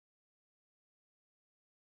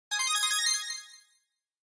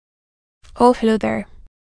Oh, hello there.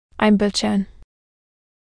 I'm Bilchan.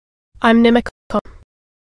 I'm Nimiko.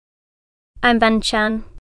 I'm Banchan.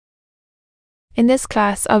 In this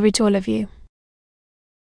class, I'll read to all of you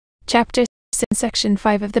Chapter 6 in Section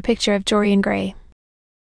 5 of the picture of Dorian Gray.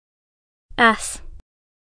 As.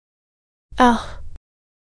 Al.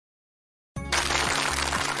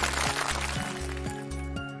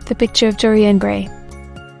 The picture of Dorian Gray.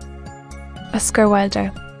 Oscar Wilde.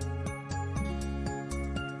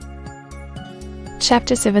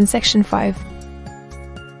 Chapter 7, Section 5.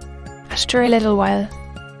 After a little while,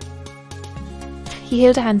 he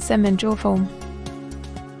hailed a hansom and drove home.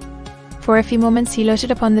 For a few moments he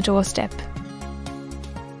loitered upon the doorstep,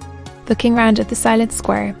 looking round at the silent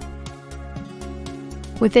square,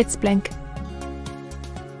 with its blank,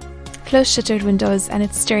 close-shuttered windows and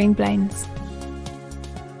its stirring blinds.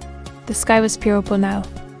 The sky was pure opal now,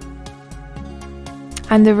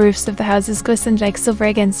 and the roofs of the houses glistened like silver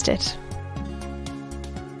against it.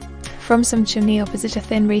 From some chimney opposite, a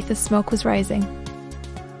thin wreath of smoke was rising.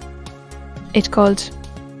 It called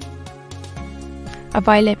a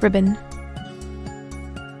violet ribbon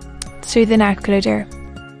through the night-coloured air.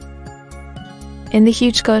 In the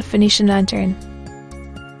huge gold Venetian lantern,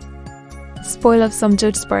 spoil of some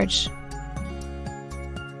judge spurge,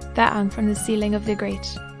 that hung from the ceiling of the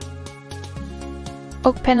great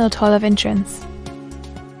oak-panelled hall of entrance,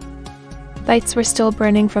 lights were still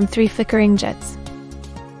burning from 3 flickering jets.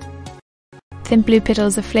 Thin blue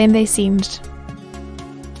petals of flame they seemed,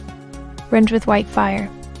 rimmed with white fire.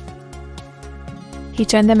 He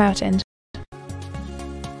turned them out and,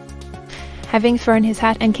 having thrown his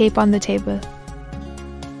hat and cape on the table,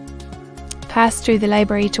 passed through the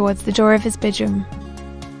library towards the door of his bedroom,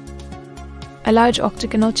 a large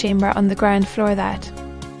octagonal chamber on the ground floor that,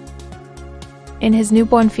 in his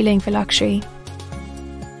newborn feeling for luxury,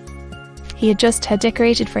 he had just had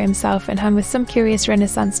decorated for himself and hung with some curious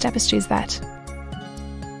Renaissance tapestries that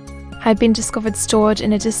had been discovered stored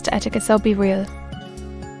in a disc attic at Selby Real.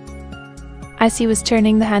 As he was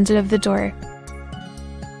turning the handle of the door,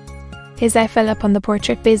 his eye fell upon the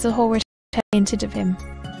portrait Basil Howard had painted of him.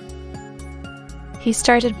 He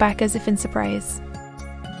started back as if in surprise.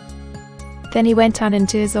 Then he went on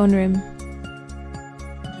into his own room,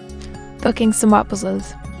 looking somewhat puzzled.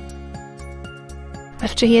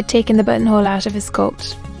 After he had taken the buttonhole out of his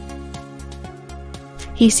coat,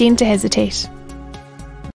 he seemed to hesitate.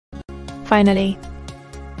 Finally,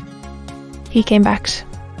 he came back,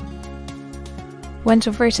 went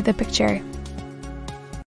over to the picture,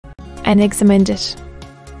 and examined it.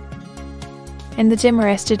 In the dim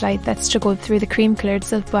arrested light that struggled through the cream-coloured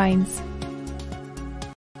silk blinds,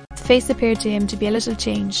 his face appeared to him to be a little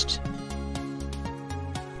changed.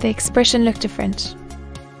 The expression looked different.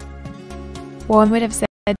 One would have said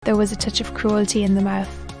there was a touch of cruelty in the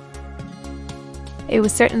mouth. It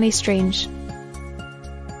was certainly strange.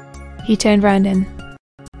 He turned round and,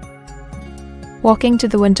 walking to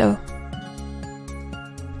the window,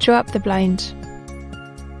 drew up the blind.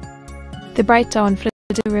 The bright dawn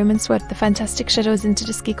flooded the room and swept the fantastic shadows into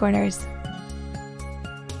dusky corners,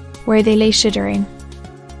 where they lay shuddering.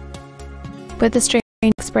 But the strange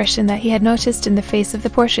expression that he had noticed in the face of the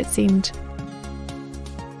portrait seemed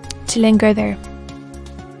to linger there,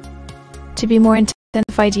 to be more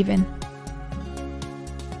intensified even.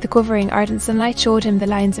 The quivering ardent sunlight showed him the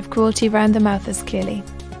lines of cruelty round the mouth as clearly,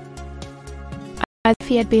 as if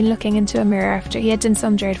he had been looking into a mirror after he had done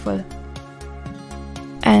some dreadful.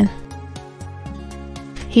 And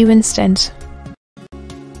he winced and,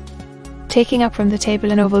 taking up from the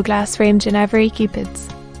table an oval glass framed in ivory cupids,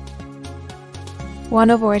 one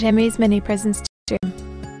of Lord Henry's many presents to him,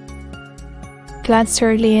 glanced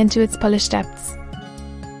hurriedly into its polished depths.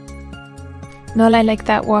 No line like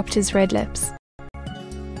that warped his red lips.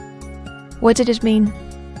 What did it mean?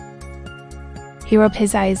 He rubbed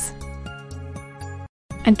his eyes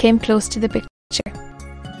and came close to the picture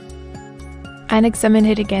and examined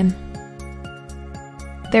it again.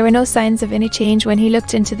 There were no signs of any change when he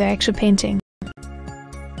looked into the actual painting,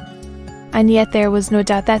 and yet there was no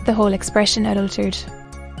doubt that the whole expression had altered.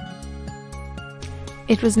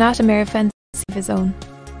 It was not a mere fancy of his own.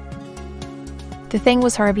 The thing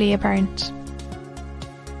was horribly apparent.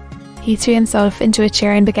 He threw himself into a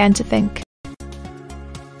chair and began to think.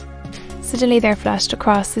 Suddenly there flashed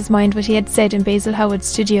across his mind what he had said in Basil Howard's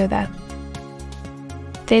studio that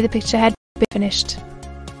day the picture had been finished.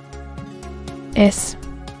 Yes,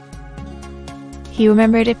 he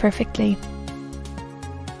remembered it perfectly.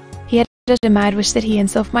 He had a mad wish that he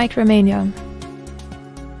himself might remain young,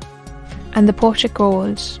 and the portrait grow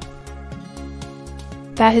old,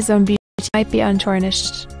 that his own beauty might be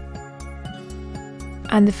untarnished,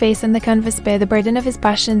 and the face on the canvas bear the burden of his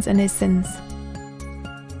passions and his sins.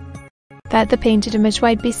 That the painted image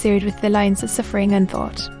might be seared with the lines of suffering and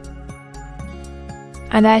thought,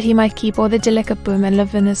 and that he might keep all the delicate bloom and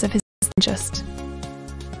loveliness of his just,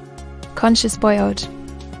 conscious boyhood.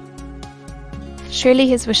 Surely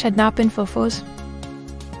his wish had not been fulfilled.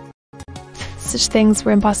 Such things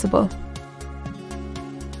were impossible.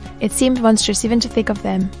 It seemed monstrous even to think of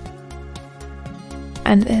them.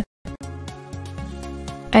 And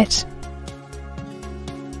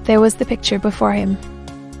there was the picture before him,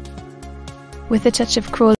 with a touch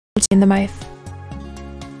of cruelty in the mouth.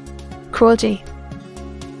 Cruelty.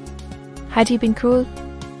 Had he been cruel?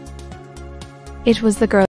 It was the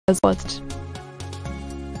girl's fault,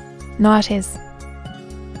 not his.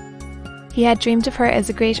 He had dreamed of her as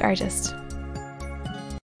a great artist,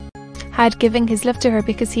 had given his love to her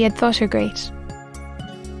because he had thought her great.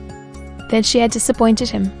 Then she had disappointed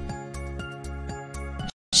him.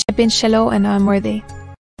 She had been shallow and unworthy.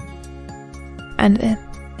 And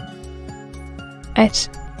a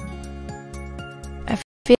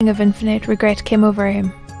feeling of infinite regret came over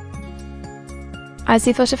him, as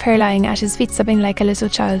he thought of her lying at his feet sobbing like a little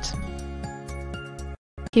child.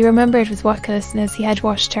 He remembered with what carelessness he had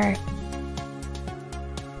washed her.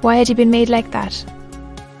 Why had he been made like that?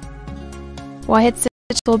 Why had such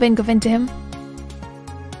soul been given to him?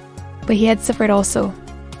 But he had suffered also.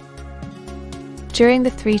 During the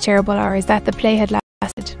 3 terrible hours that the play had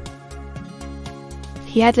lasted,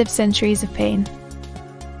 he had lived centuries of pain,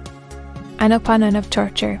 and upon and of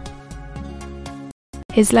torture.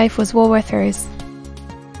 His life was well worth hers.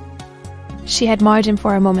 She had marred him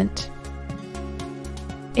for a moment.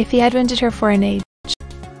 If he had wounded her for an age.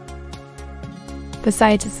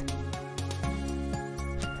 Besides,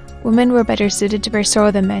 women were better suited to bear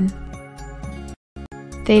sorrow than men.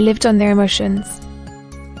 They lived on their emotions.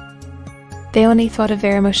 They only thought of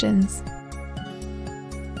their emotions.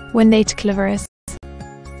 When they took cleverest,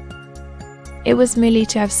 it was merely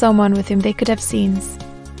to have someone with whom they could have scenes.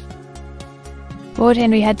 Lord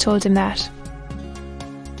Henry had told him that.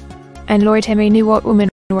 And Lord Henry knew what women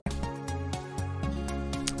were.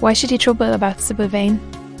 Why should he trouble about Sybil Vane?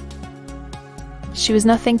 She was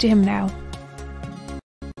nothing to him now.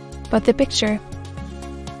 But the picture,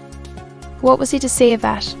 what was he to say of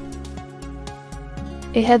that?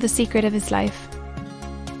 It held the secret of his life,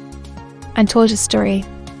 and told his story.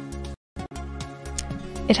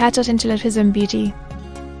 It had taught him to love his own beauty.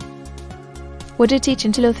 Would it teach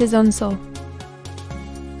him to love his own soul?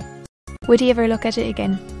 Would he ever look at it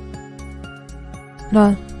again?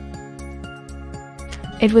 No.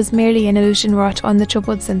 It was merely an illusion wrought on the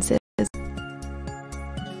troubled senses.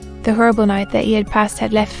 The horrible night that he had passed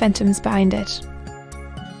had left phantoms behind it.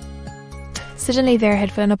 Suddenly there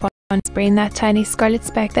had fallen upon his brain that tiny scarlet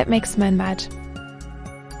speck that makes men mad.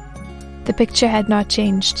 The picture had not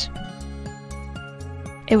changed.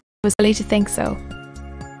 It was silly to think so.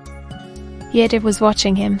 Yet it was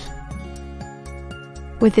watching him,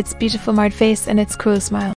 with its beautiful marred face and its cruel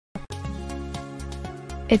smile.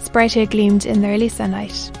 Its bright hair gleamed in the early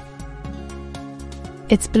sunlight.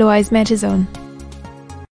 Its blue eyes met his own.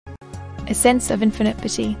 A sense of infinite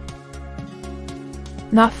pity,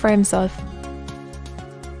 not for himself,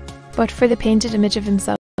 but for the painted image of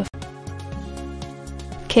himself,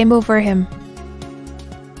 came over him.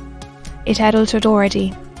 It had altered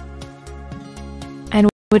already, and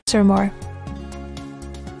would alter more.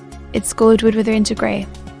 Its gold would wither into grey.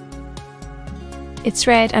 Its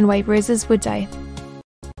red and white roses would die,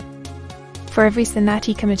 for every sin that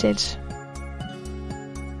he committed.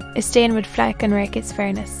 A stain would fleck and wreck its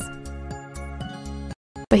fairness.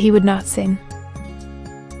 But he would not sin.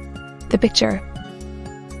 The picture,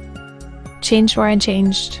 changed or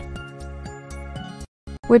unchanged,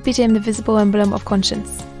 would be to him the visible emblem of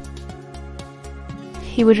conscience.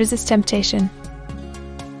 He would resist temptation.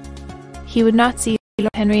 He would not see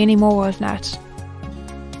Lord Henry any more would not.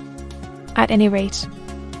 At any rate,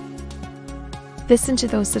 listen to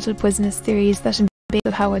those little poisonous theories that invaded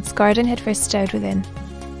of Howard's garden had first stirred within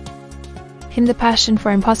him the passion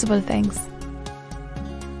for impossible things.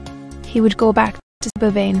 He would go back to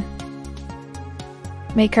Sybil Vane,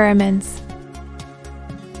 make her amends,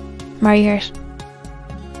 marry her,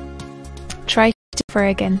 try to love her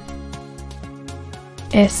again.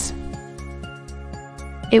 Yes,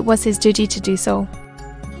 it was his duty to do so.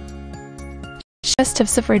 She must have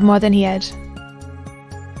suffered more than he had.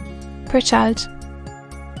 Poor child.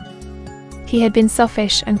 He had been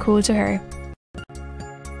selfish and cruel to her.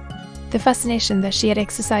 The fascination that she had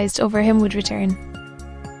exercised over him would return.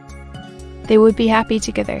 They would be happy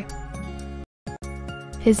together.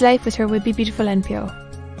 His life with her would be beautiful and pure.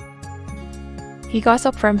 He got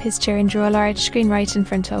up from his chair and drew a large screen right in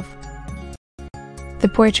front of the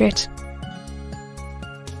portrait,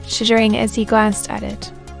 shuddering as he glanced at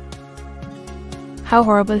it. How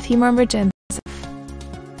horrible, he murmured to himself,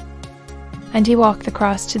 and he walked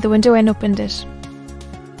across to the window and opened it.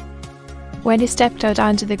 When he stepped out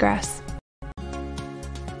onto the grass,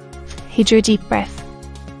 he drew a deep breath.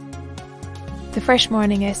 The fresh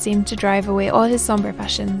morning air seemed to drive away all his sombre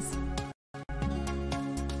passions.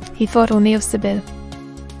 He thought only of Sybil.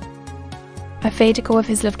 A faint echo of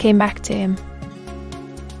his love came back to him.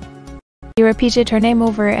 He repeated her name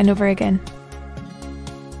over and over again.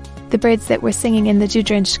 The birds that were singing in the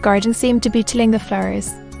dew-drenched garden seemed to be telling the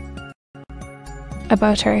flowers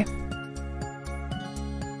about her.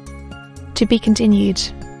 To be continued.